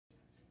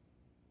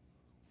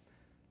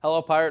Hello,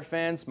 Pirate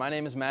fans. My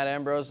name is Matt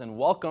Ambrose, and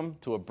welcome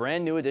to a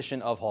brand new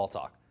edition of Hall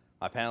Talk.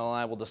 My panel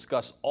and I will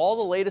discuss all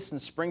the latest in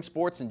spring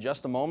sports in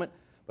just a moment,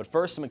 but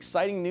first, some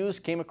exciting news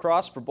came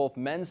across for both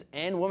men's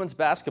and women's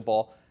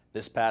basketball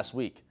this past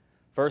week.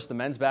 First, the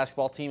men's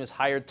basketball team has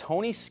hired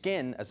Tony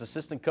Skinn as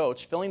assistant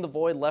coach, filling the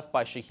void left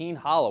by Shaheen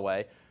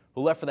Holloway,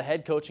 who left for the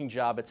head coaching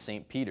job at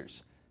St.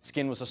 Peter's.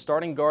 Skinn was a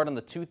starting guard on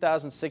the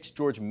 2006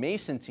 George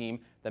Mason team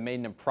that made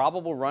an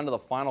improbable run to the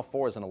Final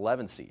Four as an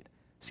 11 seed.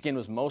 Skinn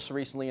was most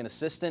recently an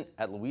assistant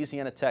at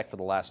Louisiana Tech for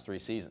the last 3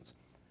 seasons.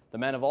 The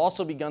men have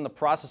also begun the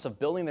process of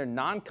building their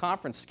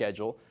non-conference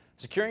schedule,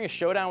 securing a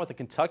showdown with the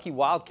Kentucky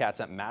Wildcats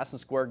at Madison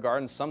Square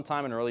Garden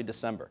sometime in early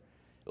December.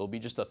 It will be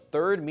just the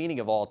 3rd meeting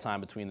of all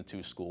time between the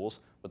two schools,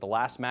 with the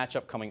last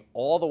matchup coming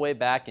all the way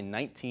back in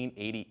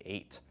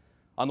 1988.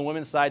 On the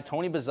women's side,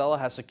 Tony Bozzella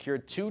has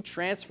secured 2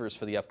 transfers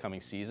for the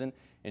upcoming season,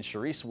 in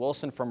Charisse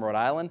Wilson from Rhode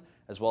Island,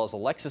 as well as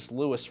Alexis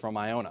Lewis from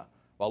Iona.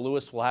 While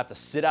Lewis will have to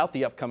sit out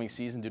the upcoming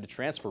season due to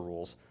transfer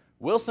rules,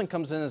 Wilson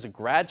comes in as a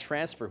grad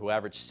transfer who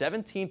averaged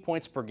 17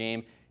 points per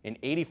game in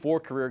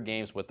 84 career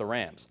games with the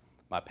Rams.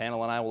 My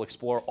panel and I will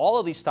explore all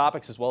of these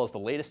topics as well as the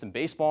latest in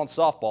baseball and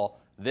softball.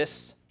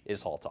 This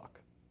is Hall Talk.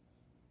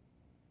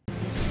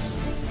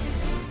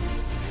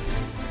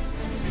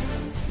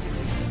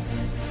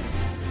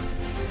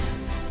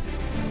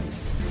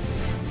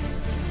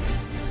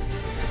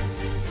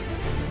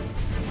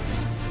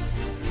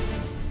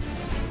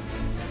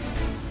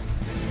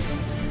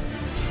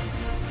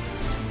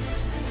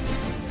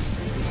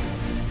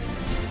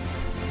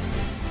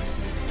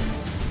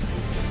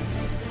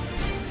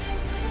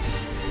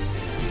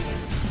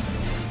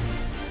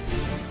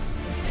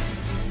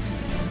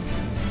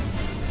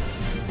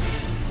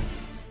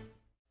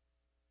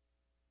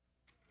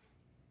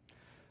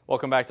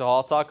 Welcome back to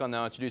Hall Talk. I'll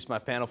now introduce my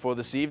panel for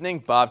this evening,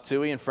 Bob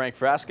Towey and Frank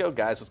Frasco.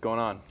 Guys, what's going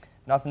on?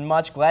 Nothing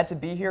much. Glad to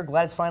be here.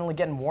 Glad it's finally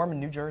getting warm in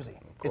New Jersey.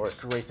 It's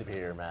great to be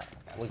here, Matt.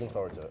 Looking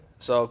forward to it.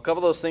 So a couple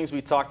of those things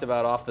we talked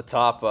about off the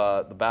top,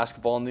 the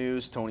basketball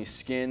news, Tony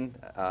Skinn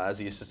as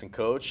the assistant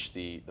coach,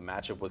 the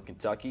matchup with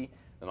Kentucky,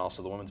 and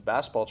also the women's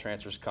basketball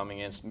transfers coming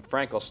in.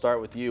 Frank, I'll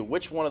start with you.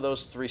 Which one of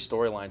those 3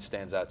 storylines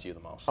stands out to you the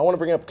most? I want to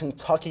bring up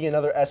Kentucky,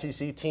 another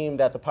SEC team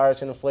that the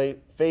Pirates are going to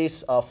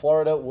face.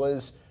 Florida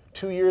was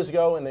 2 years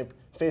ago, and they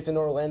faced in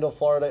Orlando,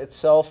 Florida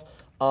itself.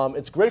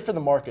 It's great for the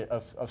market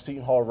of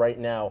Seton Hall right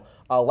now.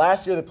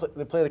 Last year,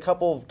 they played a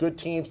couple of good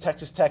teams,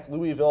 Texas Tech,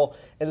 Louisville,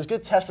 and it's a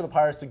good test for the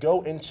Pirates to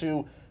go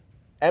into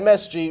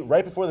MSG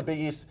right before the Big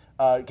East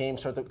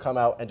games start to come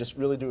out and just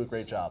really do a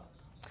great job.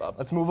 Bob.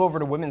 Let's move over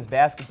to women's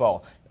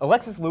basketball.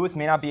 Alexis Lewis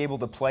may not be able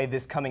to play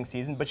this coming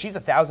season, but she's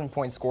a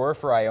 1,000-point scorer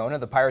for Iona.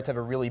 The Pirates have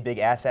a really big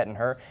asset in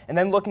her. And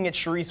then looking at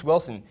Charisse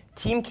Wilson,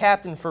 team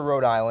captain for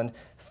Rhode Island,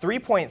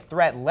 3-point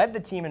threat, led the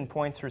team in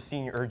points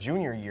her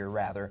junior year,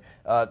 rather.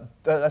 A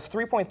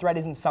 3-point threat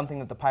isn't something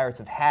that the Pirates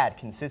have had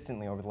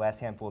consistently over the last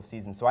handful of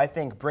seasons. So I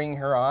think bringing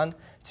her on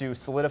to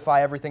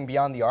solidify everything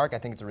beyond the arc, I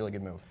think it's a really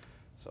good move.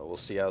 So we'll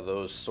see how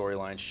those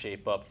storylines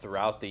shape up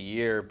throughout the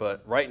year.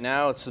 But right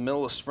now, it's the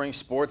middle of spring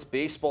sports.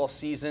 Baseball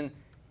season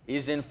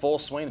is in full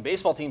swing. The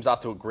baseball team's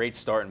off to a great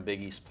start in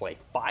Big East play.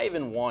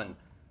 5-1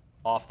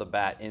 off the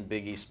bat in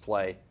Big East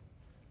play.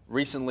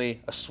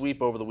 Recently, a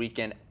sweep over the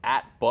weekend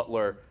at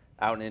Butler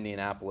out in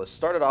Indianapolis.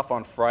 Started off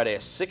on Friday, a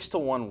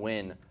 6-1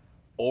 win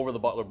over the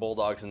Butler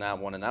Bulldogs in that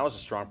one. And that was a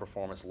strong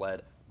performance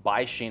led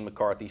by Shane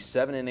McCarthy.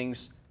 7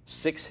 innings,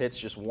 6 hits,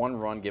 just 1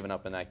 run given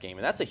up in that game.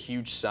 And that's a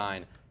huge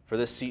sign for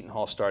this Seton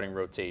Hall starting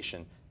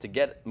rotation to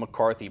get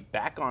McCarthy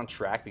back on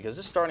track, because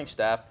this starting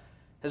staff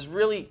has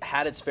really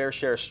had its fair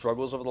share of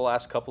struggles over the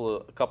last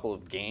couple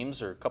of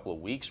games, or a couple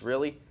of weeks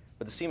really.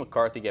 But to see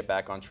McCarthy get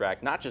back on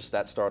track, not just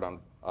that start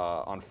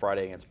on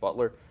Friday against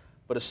Butler,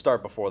 but a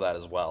start before that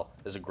as well,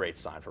 is a great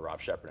sign for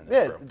Rob Shepard and his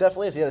crew. Yeah, it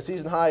definitely is. He had a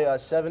season-high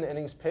 7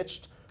 innings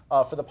pitched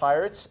for the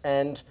Pirates,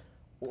 and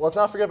let's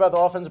not forget about the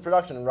offensive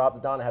production and Rob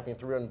Madonna having a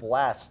 3-run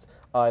blast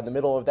in the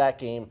middle of that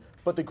game.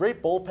 But the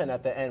great bullpen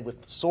at the end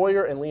with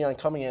Sawyer and Leon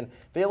coming in,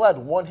 they allowed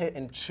 1 hit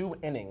in 2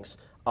 innings.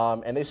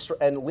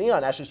 And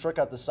Leon actually struck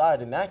out the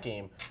side in that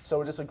game.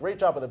 So just a great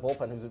job of the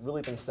bullpen, who's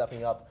really been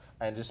stepping up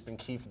and just been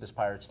key for this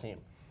Pirates team.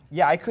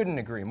 Yeah, I couldn't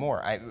agree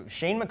more.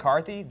 Shane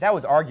McCarthy, that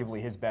was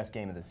arguably his best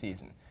game of the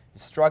season.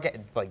 Struck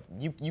it, like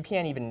you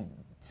can't even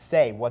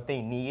say what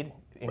they need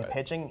in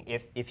pitching.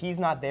 If he's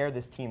not there,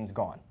 this team's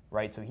gone,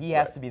 right? So he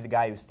has to be the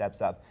guy who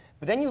steps up.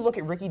 But then you look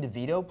at Ricky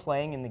DeVito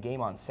playing in the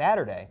game on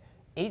Saturday.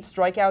 8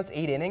 strikeouts,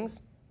 8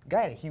 innings.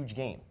 Guy had a huge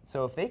game.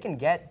 So if they can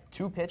get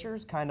 2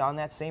 pitchers kind of on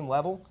that same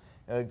level,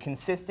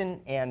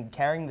 consistent and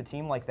carrying the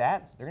team like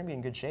that, they're going to be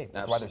in good shape.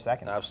 That's why they're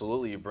second.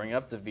 Absolutely. You bring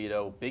up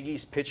DeVito. Big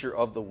East Pitcher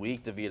of the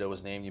Week, DeVito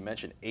was named. You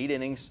mentioned 8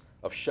 innings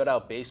of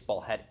shutout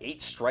baseball, had 8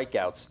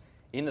 strikeouts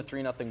in the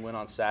 3-0 win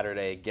on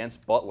Saturday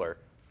against Butler.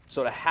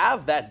 So to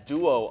have that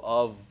duo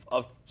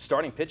of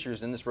starting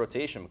pitchers in this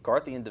rotation,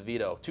 McCarthy and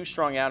DeVito, 2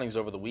 strong outings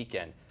over the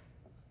weekend,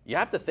 you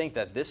have to think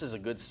that this is a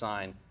good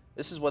sign.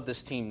 This is what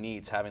this team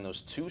needs, having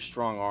those 2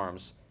 strong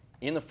arms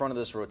in the front of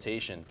this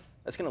rotation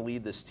that's going to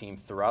lead this team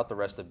throughout the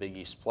rest of Big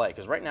East play.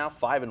 Because right now,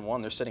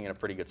 5-1, they're sitting in a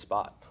pretty good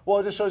spot. Well,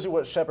 it just shows you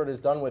what Shepherd has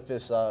done with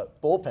this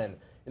bullpen.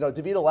 You know,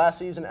 DeVito last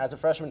season as a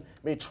freshman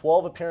made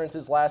 12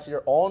 appearances last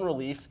year, all in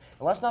relief.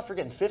 And let's not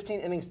forget, in 15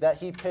 innings that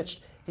he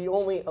pitched, he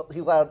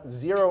allowed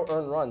 0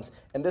 earned runs.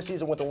 And this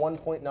season with a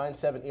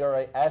 1.97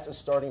 ERA as a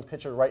starting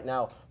pitcher right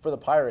now for the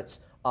Pirates.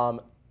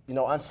 You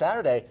know, on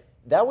Saturday,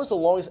 that was the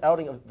longest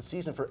outing of the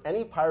season for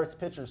any Pirates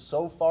pitcher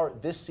so far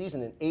this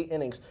season in 8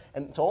 innings.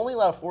 And to only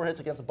allow 4 hits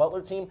against a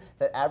Butler team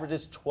that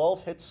averages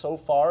 12 hits so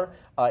far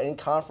in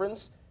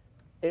conference,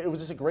 it was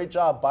just a great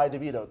job by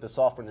DeVito, the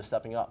sophomore, just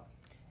stepping up.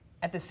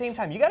 At the same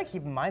time, you got to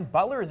keep in mind,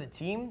 Butler is a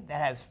team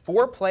that has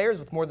 4 players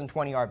with more than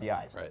 20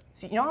 RBIs. Right.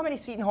 See, you know how many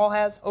Seton Hall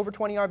has over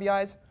 20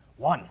 RBIs?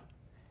 1.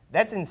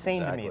 That's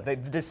insane to me. The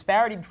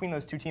disparity between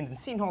those two teams, and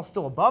Seton Hall's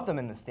still above them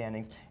in the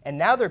standings, and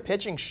now they're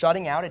pitching,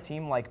 shutting out a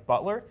team like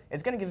Butler.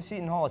 It's going to give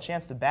Seton Hall a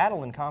chance to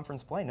battle in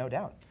conference play, no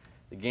doubt.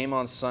 The game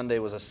on Sunday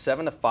was a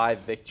 7-5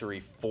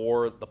 victory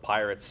for the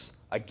Pirates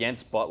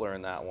against Butler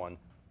in that one.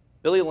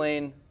 Billy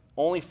Lane,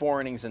 only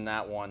 4 innings in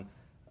that one.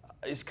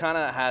 He's kind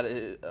of had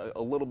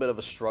a little bit of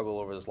a struggle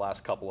over his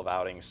last couple of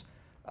outings.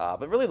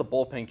 But really the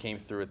bullpen came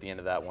through at the end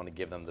of that one to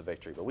give them the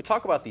victory. But we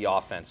talk about the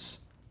offense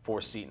for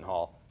Seton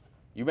Hall.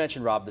 You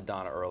mentioned Rob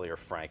Dodonna earlier,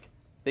 Frank.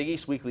 Big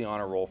East Weekly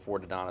honor roll for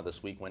Dodonna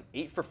this week. Went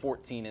 8 for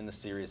 14 in the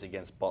series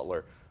against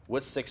Butler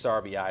with 6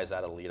 RBIs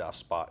at a leadoff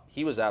spot.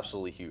 He was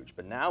absolutely huge.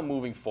 But now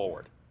moving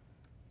forward,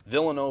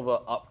 Villanova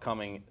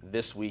upcoming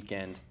this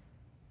weekend.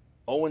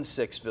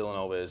 0-6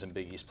 Villanova is in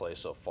Big East play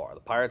so far.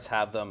 The Pirates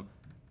have them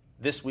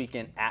this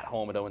weekend at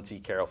home at O&T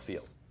Carroll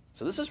Field.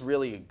 So this is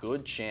really a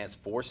good chance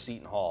for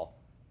Seton Hall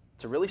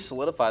to really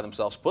solidify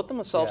themselves, put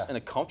themselves in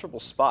a comfortable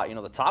spot. You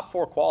know, the top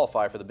 4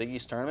 qualify for the Big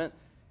East tournament.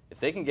 If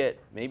they can get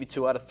maybe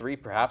 2 out of 3,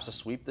 perhaps a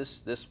sweep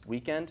this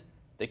weekend,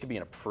 they could be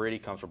in a pretty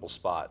comfortable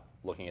spot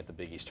looking at the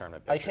Big East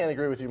tournament picture. I can't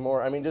agree with you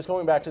more. I mean, just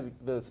going back to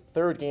the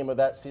 3rd game of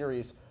that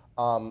series,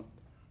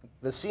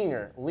 the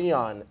senior,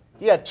 Leon,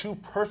 he had 2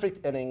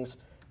 perfect innings.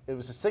 It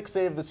was the 6th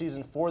save of the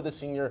season for the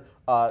senior,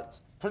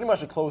 pretty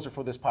much a closer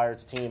for this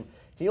Pirates team.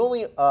 He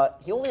only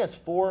has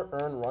 4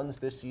 earned runs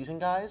this season,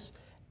 guys,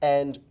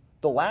 and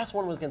the last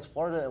one was against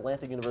Florida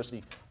Atlantic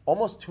University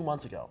almost 2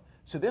 months ago.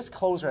 So this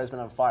closer has been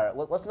on fire.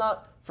 Let's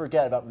not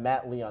forget about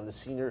Matt Leon, the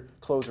senior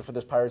closer for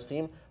this Pirates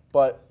team,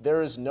 but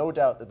there is no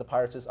doubt that the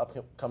Pirates this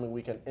upcoming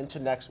weekend into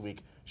next week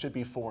should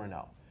be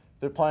 4-0.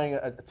 They're playing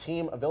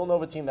a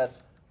Villanova team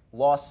that's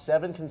lost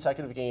 7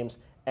 consecutive games,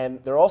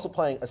 and they're also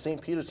playing a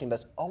St. Peter's team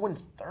that's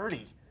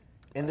 0-30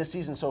 in this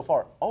season so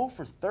far. 0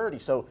 for 30.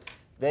 So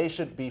they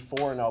should be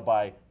 4-0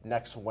 by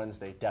next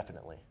Wednesday,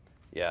 definitely.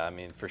 Yeah, I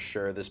mean, for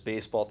sure. This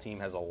baseball team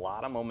has a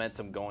lot of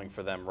momentum going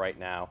for them right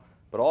now.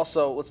 But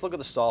also, let's look at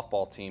the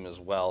softball team as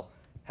well.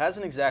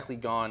 Hasn't exactly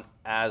gone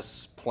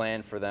as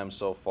planned for them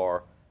so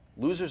far.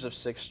 Losers of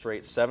 6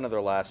 straight, 7 of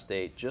their last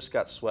 8. Just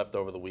got swept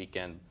over the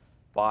weekend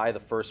by the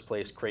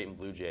first-place Creighton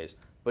Blue Jays.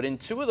 But in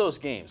 2 of those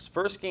games,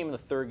 first game and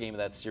the 3rd game of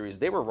that series,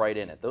 they were right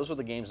in it. Those were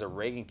the games that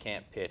Reagan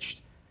Camp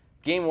pitched.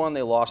 Game 1,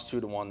 they lost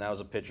 2-1. That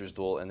was a pitcher's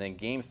duel. And then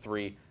Game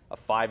 3, a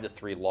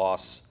 5-3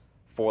 loss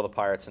for the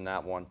Pirates in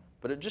that one.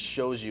 But it just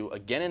shows you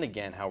again and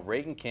again how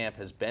Reagan Camp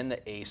has been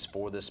the ace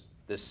for this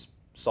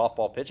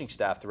softball pitching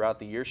staff throughout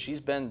the year. She's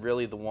been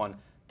really the one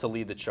to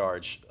lead the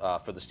charge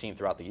for this team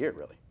throughout the year,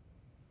 really.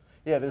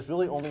 Yeah, there's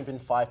really only been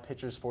 5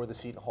 pitchers for the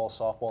Seton Hall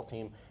softball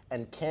team,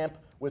 and Camp,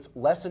 with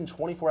less than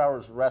 24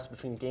 hours rest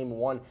between Game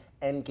 1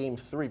 and Game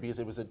 3, because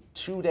it was a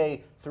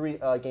 2-day,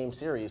 3-game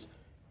series,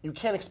 you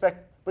can't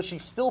expect, but she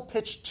still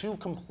pitched 2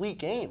 complete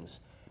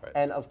games. Right.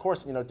 And of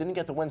course, didn't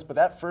get the wins, but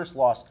that first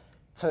loss,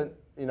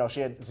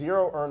 she had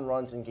 0 earned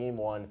runs in Game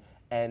 1,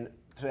 and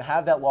to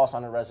have that loss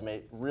on her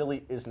resume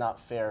really is not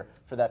fair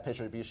for that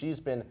pitcher, because she's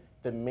been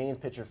the main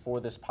pitcher for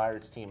this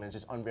Pirates team, and it's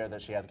just unfair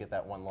that she had to get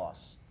that 1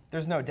 loss.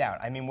 There's no doubt.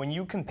 I mean, when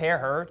you compare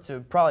her to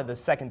probably the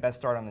 2nd best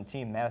start on the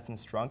team, Madison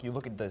Strunk, you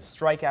look at the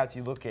strikeouts,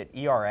 you look at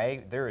ERA,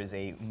 there is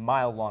a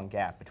mile-long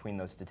gap between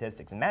those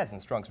statistics, and Madison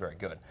Strunk's very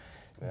good.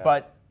 Yeah.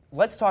 But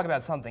let's talk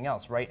about something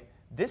else, right?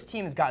 This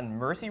team has gotten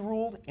mercy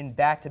ruled in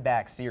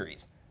back-to-back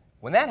series.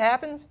 When that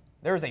happens,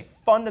 there is a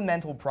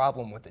fundamental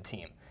problem with the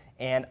team.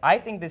 And I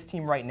think this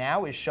team right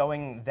now is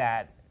showing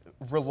that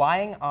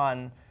relying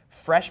on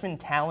freshman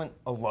talent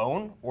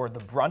alone, or the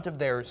brunt of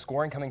their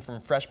scoring coming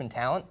from freshman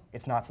talent,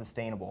 it's not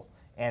sustainable.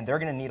 And they're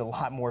going to need a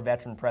lot more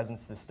veteran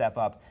presence to step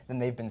up than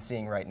they've been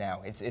seeing right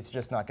now. It's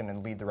just not going to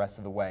lead the rest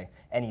of the way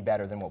any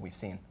better than what we've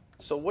seen.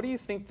 So what do you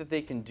think that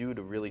they can do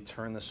to really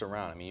turn this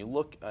around? I mean, you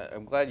look,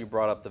 I'm glad you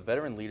brought up the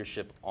veteran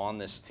leadership on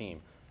this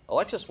team.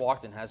 Alexis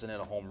Walkden hasn't hit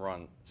a home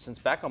run since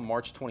back on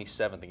March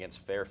 27th against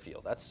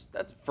Fairfield. That's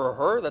for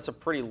her, that's a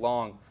pretty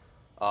long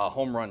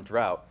home run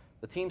drought.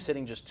 The team's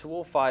hitting just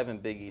 .205 in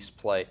Big East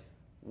play.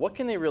 What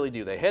can they really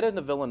do? They head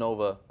into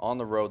Villanova on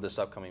the road this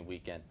upcoming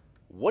weekend.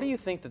 What do you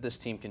think that this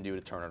team can do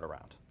to turn it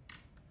around?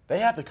 They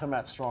have to come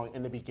out strong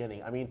in the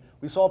beginning. I mean,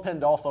 we saw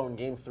Pandolfo in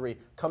Game 3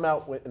 come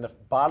out in the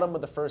bottom of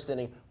the 1st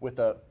inning with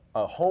a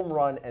home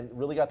run and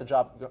really got the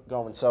job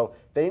going. So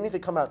they need to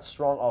come out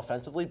strong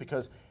offensively,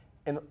 because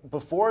And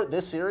before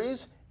this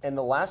series, in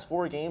the last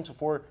 4 games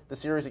before the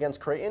series against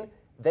Creighton,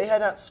 they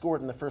had not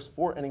scored in the first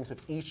 4 innings of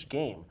each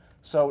game.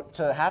 So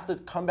to have to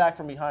come back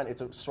from behind,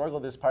 it's a struggle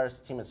this Pirates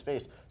team has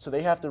faced. So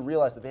they have to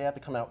realize that they have to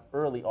come out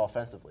early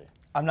offensively.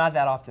 I'm not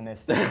that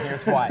optimistic, and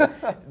here's why.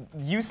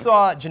 You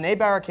saw Janae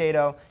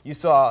Barricado, you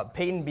saw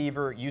Peyton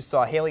Beaver, you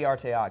saw Haley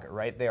Arteaga,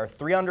 right? They are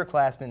 3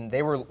 underclassmen.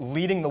 They were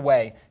leading the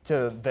way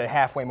to the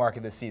halfway mark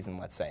of this season,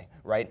 let's say,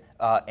 right?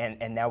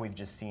 And now we've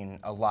just seen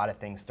a lot of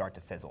things start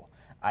to fizzle.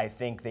 I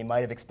think they might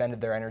have expended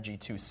their energy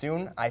too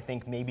soon. I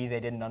think maybe they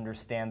didn't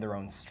understand their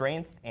own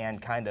strength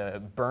and kind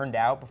of burned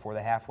out before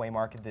the halfway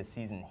mark of this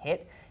season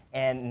hit.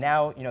 And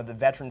now, the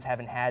veterans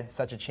haven't had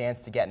such a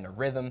chance to get in a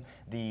rhythm.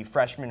 The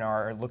freshmen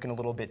are looking a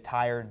little bit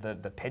tired.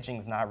 The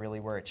pitching's not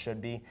really where it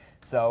should be.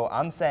 So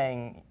I'm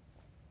saying,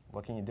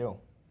 what can you do?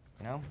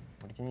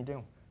 What can you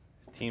do?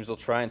 Teams will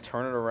try and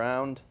turn it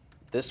around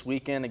this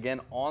weekend,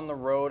 again, on the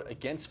road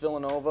against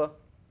Villanova.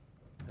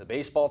 The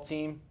baseball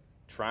team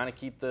trying to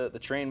keep the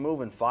train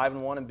moving,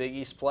 5-1 in Big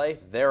East play.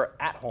 They're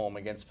at home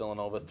against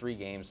Villanova, 3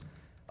 games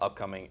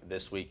upcoming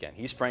this weekend.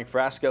 He's Frank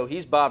Frasco.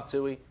 He's Bob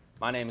Towey.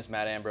 My name is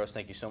Matt Ambrose.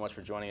 Thank you so much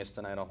for joining us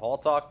tonight on Hall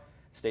Talk.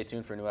 Stay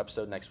tuned for a new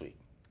episode next week.